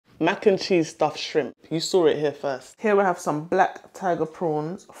Mac and cheese stuffed shrimp. You saw it here first. Here we have some black tiger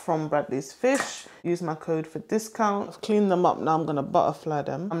prawns from Bradley's Fish. Use my code for discount. I've cleaned them up, now I'm gonna butterfly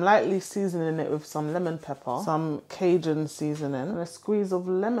them. I'm lightly seasoning it with some lemon pepper, some Cajun seasoning, and a squeeze of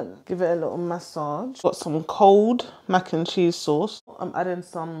lemon. Give it a little massage. Got some cold mac and cheese sauce. I'm adding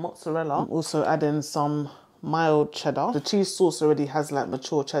some mozzarella. I'm also adding some mild cheddar. The cheese sauce already has like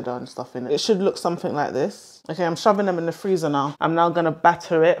mature cheddar and stuff in it. It should look something like this. Okay, I'm shoving them in the freezer now. I'm now gonna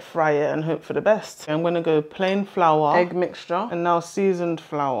batter it, fry it, and hope for the best. Okay, I'm gonna go plain flour, egg mixture, and now seasoned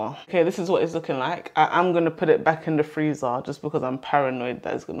flour. Okay, this is what it's looking like. I'm gonna put it back in the freezer just because I'm paranoid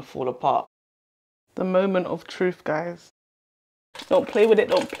that it's gonna fall apart. The moment of truth, guys. Don't play with it,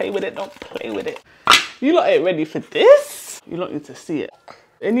 don't play with it, don't play with it. You lot ain't ready for this? You lot need to see it.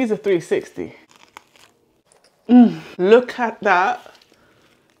 It needs a 360. Look at that.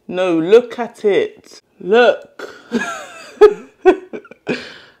 No, look at it. Look.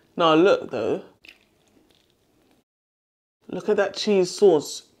 No, look though. Look at that cheese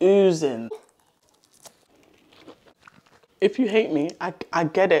sauce oozing. If you hate me, I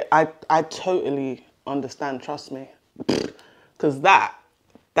get it. I totally understand, trust me. Because that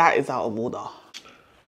is out of order.